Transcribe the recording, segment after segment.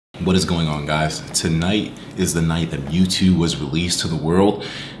What is going on, guys? Tonight is the night that Mewtwo was released to the world.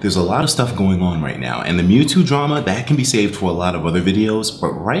 There's a lot of stuff going on right now, and the Mewtwo drama, that can be saved for a lot of other videos,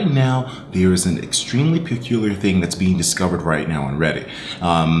 but right now there is an extremely peculiar thing that's being discovered right now on Reddit.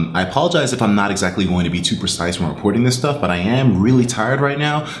 I apologize if I'm not exactly going to be too precise when reporting this stuff, but I am really tired right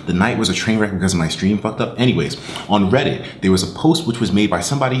now. The night was a train wreck because my stream fucked up. Anyways, on Reddit, there was a post which was made by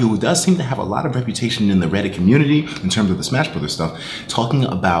somebody who does seem to have a lot of reputation in the Reddit community in terms of the Smash Brothers stuff, talking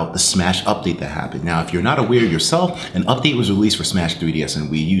about the Smash update that happened. Now, if you're not aware yourself, an update was released for Smash 3DS and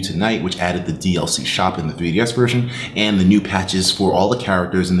Wii U tonight, which added the DLC shop in the 3DS version and the new patches for all the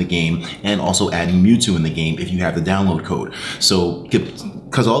characters in the game, and also adding Mewtwo in the game if you have the download code. So,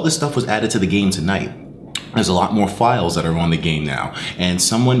 because all this stuff was added to the game tonight, there's a lot more files that are on the game now, and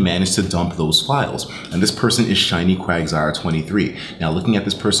someone managed to dump those files. And this person is Shiny Quagsire 23. Now, looking at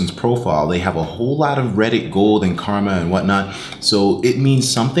this person's profile, they have a whole lot of Reddit gold and karma and whatnot. So it means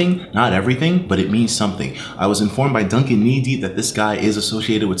something, not everything, but it means something. I was informed by Duncan Kneedeep that this guy is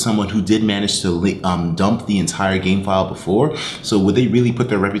associated with someone who did manage to dump the entire game file before. So would they really put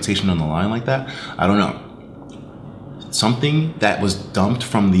their reputation on the line like that? I don't know. Something that was dumped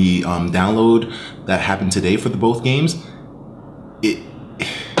from the download that happened today for the both games.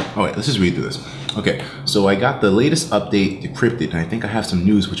 All right, let's just read through this. Okay, so I got the latest update decrypted, and I think I have some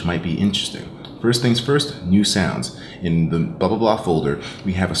news which might be interesting. First things first, new sounds. In the blah blah blah folder,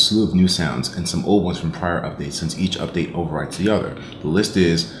 we have a slew of new sounds and some old ones from prior updates, since each update overrides the other. The list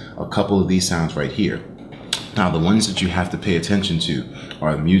is a couple of these sounds right here. Now, the ones that you have to pay attention to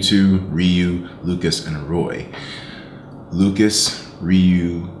are Mewtwo, Ryu, Lucas, and Roy. Lucas,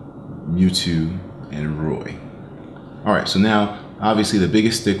 Ryu, Mewtwo, and Roy. Alright, so now, obviously the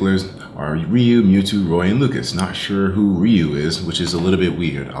biggest sticklers are Ryu, Mewtwo, Roy, and Lucas. Not sure who Ryu is, which is a little bit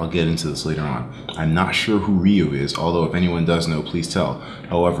weird. I'll get into this later on. I'm not sure who Ryu is, although if anyone does know, please tell.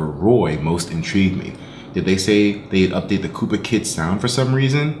 However, Roy most intrigued me. Did they say they'd update the Koopa Kid sound for some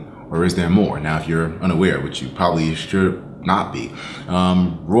reason? Or is there more? Now, if you're unaware, which you probably should not be,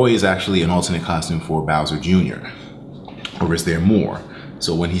 Roy is actually an alternate costume for Bowser Jr., or is there more?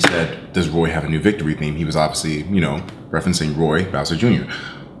 So when he said, does Roy have a new victory theme, he was obviously, you know, referencing Roy, Bowser Jr.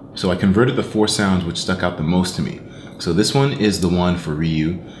 So I converted the 4 sounds which stuck out the most to me. So this one is the one for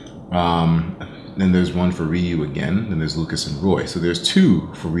Ryu. Then there's one for Ryu again. Then there's Lucas and Roy. So there's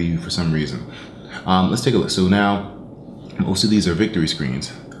 2 for Ryu for some reason. Let's take a look. So now, most of these are victory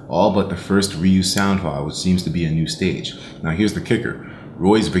screens, all but the first Ryu sound file, which seems to be a new stage. Now here's the kicker.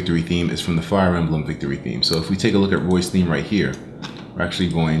 Roy's victory theme is from the Fire Emblem victory theme. So if we take a look at Roy's theme right here, we're actually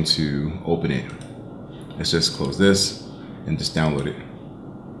going to open it. Let's just close this and just download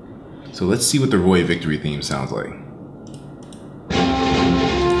it. So let's see what the Roy victory theme sounds like.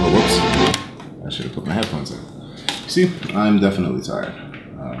 Oh, whoops. I should have put my headphones in. See, I'm definitely tired.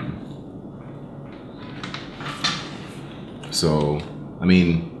 So, I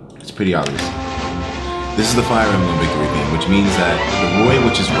mean, it's pretty obvious. This is the Fire Emblem victory theme, which means that the Roy,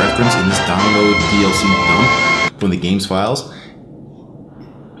 which is referenced in this download DLC dump from the game's files,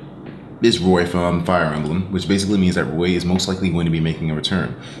 is Roy from Fire Emblem, which basically means that Roy is most likely going to be making a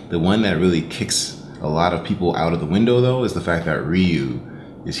return. The one that really kicks a lot of people out of the window, though, is the fact that Ryu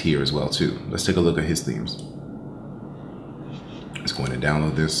is here as well, too. Let's take a look at his themes. Just going to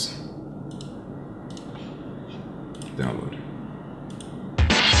download this. Download.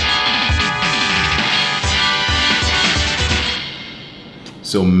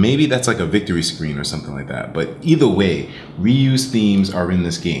 So maybe that's like a victory screen or something like that. But either way, Ryu's themes are in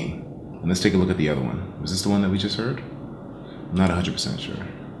this game. And let's take a look at the other one. Was this the one that we just heard? I'm not 100% sure.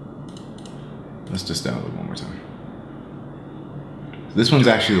 Let's just download one more time. This one's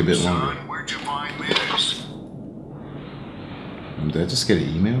actually a bit longer. Where'd you find this? Did I just get an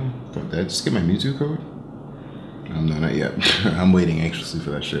email? Did I just get my Mewtwo code? No, not yet. I'm waiting anxiously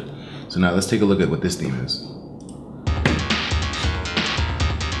for that shit. So now let's take a look at what this theme is.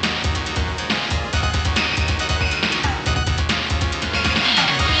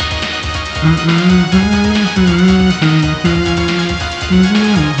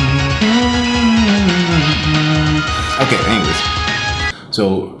 Okay, anyways,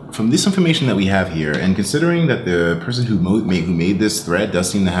 so from this information that we have here, and considering that the person who made this thread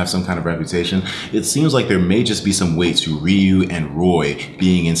does seem to have some kind of reputation, it seems like there may just be some weight to Ryu and Roy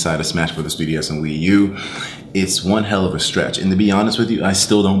being inside of Smash Bros. 3DS and Wii U. it's one hell of a stretch. And to be honest with you, I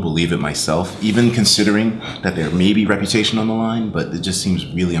still don't believe it myself, even considering that there may be reputation on the line, but it just seems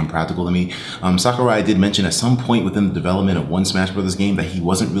really unpractical to me. Sakurai did mention at some point within the development of one Smash Brothers game that he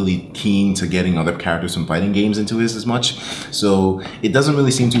wasn't really keen to getting other characters from fighting games into his as much. So it doesn't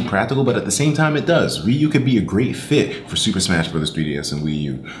really seem too practical, but at the same time it does. Ryu could be a great fit for Super Smash Bros. 3DS and Wii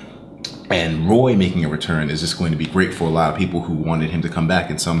U. And Roy making a return is just going to be great for a lot of people who wanted him to come back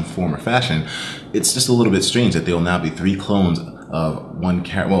in some form or fashion. It's just a little bit strange that there will now be 3 clones of one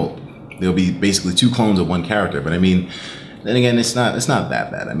character. Well, there'll be basically 2 clones of one character. But I mean, then again, it's not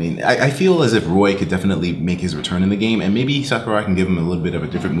that bad. I mean, I feel as if Roy could definitely make his return in the game, and maybe Sakurai can give him a little bit of a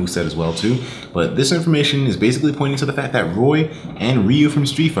different moveset as well too. But this information is basically pointing to the fact that Roy and Ryu from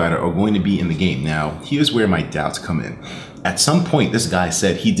Street Fighter are going to be in the game. Now, here's where my doubts come in. At some point, this guy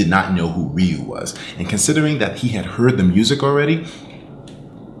said he did not know who Ryu was. And considering that he had heard the music already,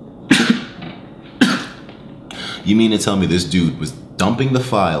 you mean to tell me this dude was dumping the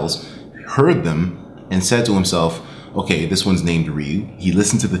files, heard them, and said to himself, okay, this one's named Ryu. He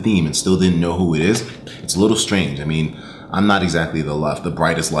listened to the theme and still didn't know who it is? It's a little strange. I mean, I'm not exactly the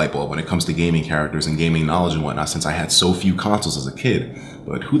brightest light bulb when it comes to gaming characters and gaming knowledge and whatnot, since I had so few consoles as a kid.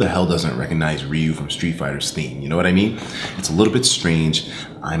 But who the hell doesn't recognize Ryu from Street Fighter's theme? You know what I mean? It's a little bit strange.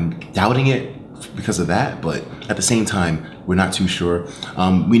 I'm doubting it because of that, but at the same time, we're not too sure.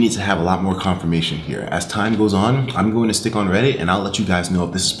 We need to have a lot more confirmation here. As time goes on, I'm going to stick on Reddit and I'll let you guys know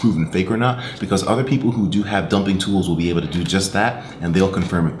if this is proven fake or not, because other people who do have dumping tools will be able to do just that, and they'll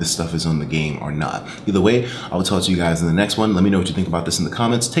confirm if this stuff is on the game or not. Either way, I will talk to you guys in the next one. Let me know what you think about this in the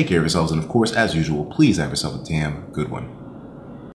comments. Take care of yourselves, and of course, as usual, please have yourself a damn good one.